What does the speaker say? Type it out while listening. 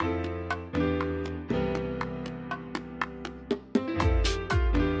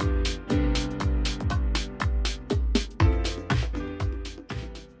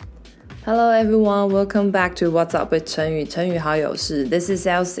Hello everyone, welcome back to What's Up with 成语成语好有事. This is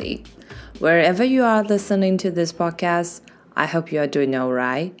Elsie. Wherever you are listening to this podcast, I hope you are doing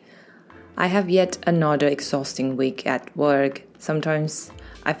alright. I have yet another exhausting week at work. Sometimes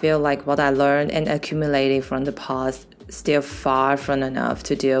I feel like what I learned and accumulated from the past is still far from enough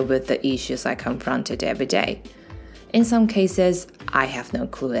to deal with the issues I confronted every day. In some cases, I have no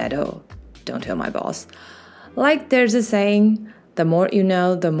clue at all. Don't tell my boss. Like there's a saying, the more you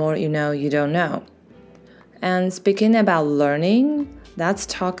know you don't know. And speaking about learning, let's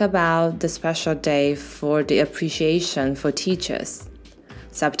talk about the special day for the appreciation for teachers.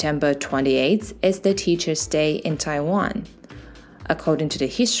 September 28th is the Teachers' Day in Taiwan. According to the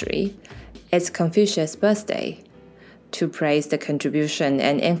history, it's Confucius' birthday. To praise the contribution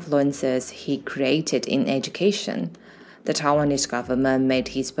and influences he created in education, the Taiwanese government made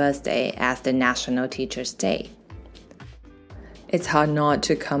his birthday as the National Teachers' Day. It's hard not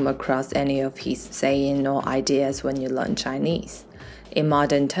to come across any of his sayings or ideas when you learn Chinese. In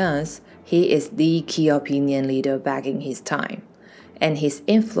modern terms, he is the key opinion leader back in his time, and his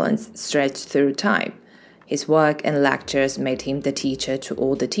influence stretched through time. His work and lectures made him the teacher to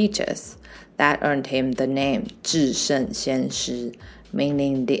all the teachers. That earned him the name 至圣先师,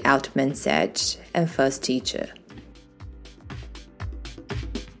 meaning the ultimate sage and first teacher.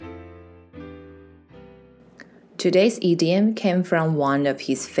 Today's idiom came from one of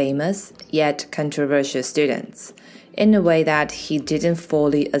his famous yet controversial students, in a way that he didn't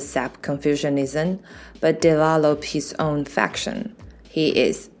fully accept Confucianism but developed his own faction. He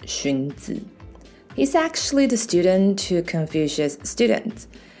is 荀子. He's actually the student to Confucius' students.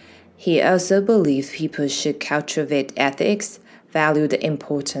 He also believed people should cultivate ethics, value the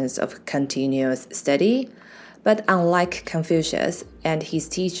importance of continuous study, but unlike Confucius and his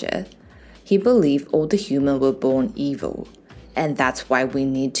teacher, he believed all the humans were born evil, and that's why we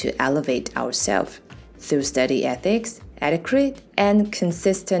need to elevate ourselves through study ethics, adequate and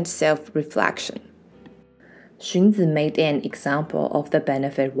consistent self-reflection. 荀子made an example of the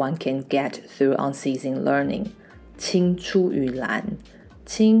benefit one can get through unceasing learning. 青出于蓝.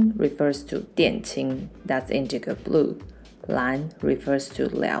 青 refers to 靛青, that's indigo blue. 蓝 refers to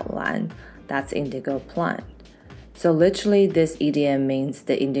了蓝, that's indigo plant. So literally this idiom means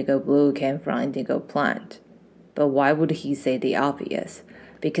the indigo blue came from indigo plant. But why would he say the obvious?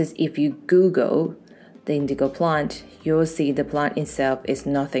 Because if you Google the indigo plant, you'll see the plant itself is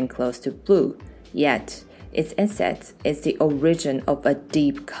nothing close to blue. Yet, its essence is the origin of a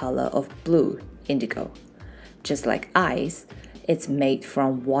deep color of blue, indigo. Just like ice, it's made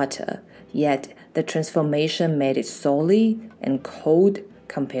from water, yet the transformation made it solid and cold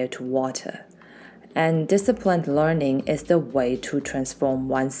compared to water. And disciplined learning is the way to transform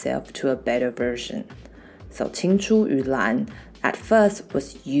oneself to a better version. So 青出于蓝 at first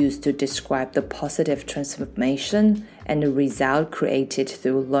was used to describe the positive transformation and the result created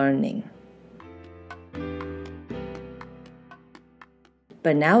through learning.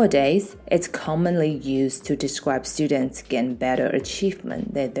 But nowadays, it's commonly used to describe students getting better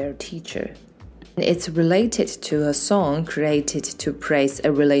achievement than their teacher. It's related to a song created to praise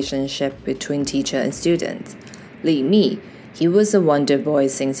a relationship between teacher and student. Li Mi, he was a wonder boy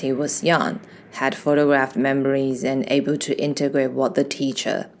since he was young, had photographed memories and able to integrate what the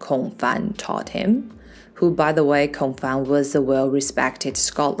teacher, Kong Fan, taught him, who, by the way, Kong Fan was a well-respected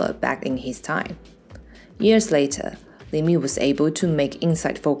scholar back in his time. Years later, Li Mi was able to make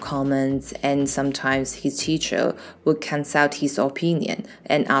insightful comments, and sometimes his teacher would consult his opinion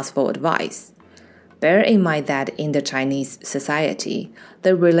and ask for advice. Bear in mind that in the Chinese society,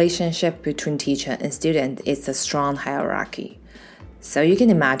 the relationship between teacher and student is a strong hierarchy. So you can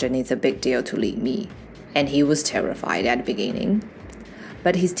imagine it's a big deal to Li Mi, and he was terrified at the beginning.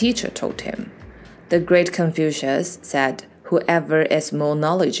 But his teacher told him, the great Confucius said, whoever is more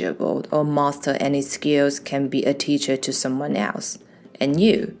knowledgeable or master any skills can be a teacher to someone else. And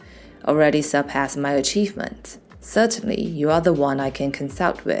you already surpassed my achievement. Certainly, you are the one I can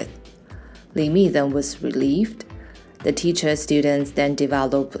consult with. Li Mi then was relieved. The teacher-students then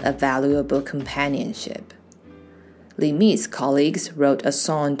developed a valuable companionship. Li Mi's colleagues wrote a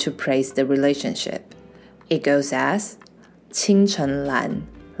song to praise the relationship. It goes as 青成蓝，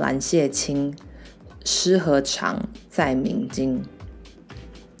蓝谢青，师和长在明经.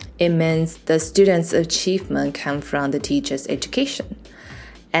 It means the student's achievement comes from the teacher's education,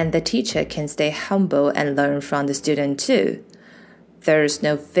 and the teacher can stay humble and learn from the student too. There's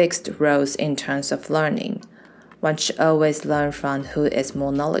no fixed roles in terms of learning. One should always learn from who is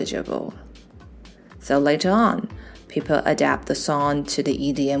more knowledgeable. So later on, people adapt the song to the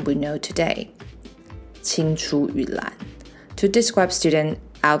idiom we know today, 青出于蓝, to describe students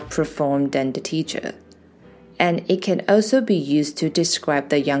outperformed than the teacher. And it can also be used to describe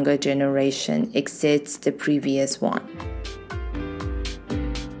the younger generation exceeds the previous one.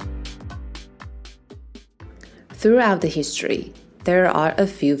 Throughout the history, there are a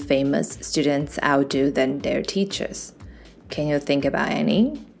few famous students outdo than their teachers. Can you think about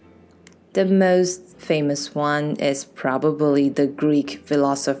any? The most famous one is probably the Greek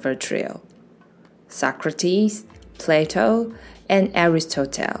philosopher trio: Socrates, Plato, and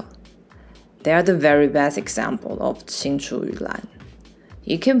Aristotle. They are the very best example of 青出于蓝.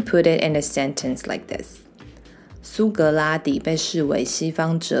 You can put it in a sentence like this. 苏格拉底被视为西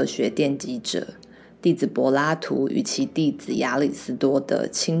方哲学奠基者，弟子柏拉图与其弟子亚里士多德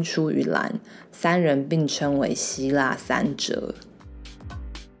青出于蓝，三人并称为希腊三哲。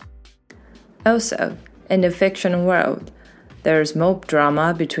Also, in the fiction world, there is more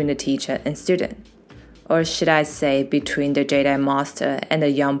drama between the teacher and student. Or should I say between the Jedi Master and the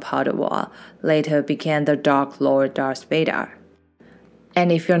young Padawan, later became the Dark Lord Darth Vader.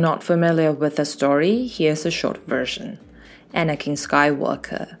 And if you're not familiar with the story, here's a short version. Anakin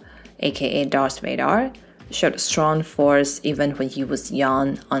Skywalker, aka Darth Vader, showed strong force even when he was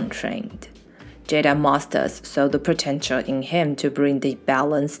young, untrained. Jedi Masters saw the potential in him to bring the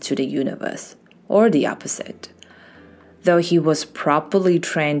balance to the universe, or the opposite. Though he was properly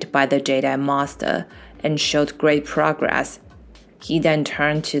trained by the Jedi Master and showed great progress, he then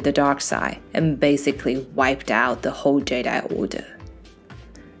turned to the dark side and basically wiped out the whole Jedi Order.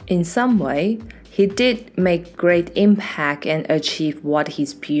 In some way, he did make great impact and achieve what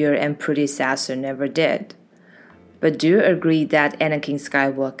his peer and predecessor never did. But do you agree that Anakin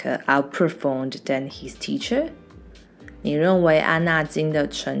Skywalker outperformed than his teacher? 你认为安纳金的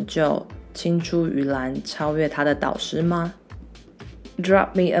成就青出于蓝超越他的导师吗？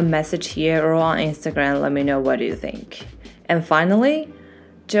 Drop me a message here or on Instagram, let me know what you think. And finally,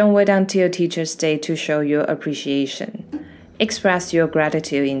 don't wait until Teacher's Day to show your appreciation. Express your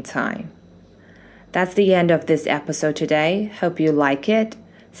gratitude in time. That's the end of this episode today. Hope you like it.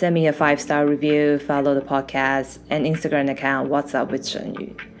 Send me a 5-star review, follow the podcast, and Instagram account What's Up with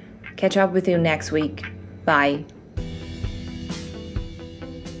Shenyu. Catch up with you next week. Bye.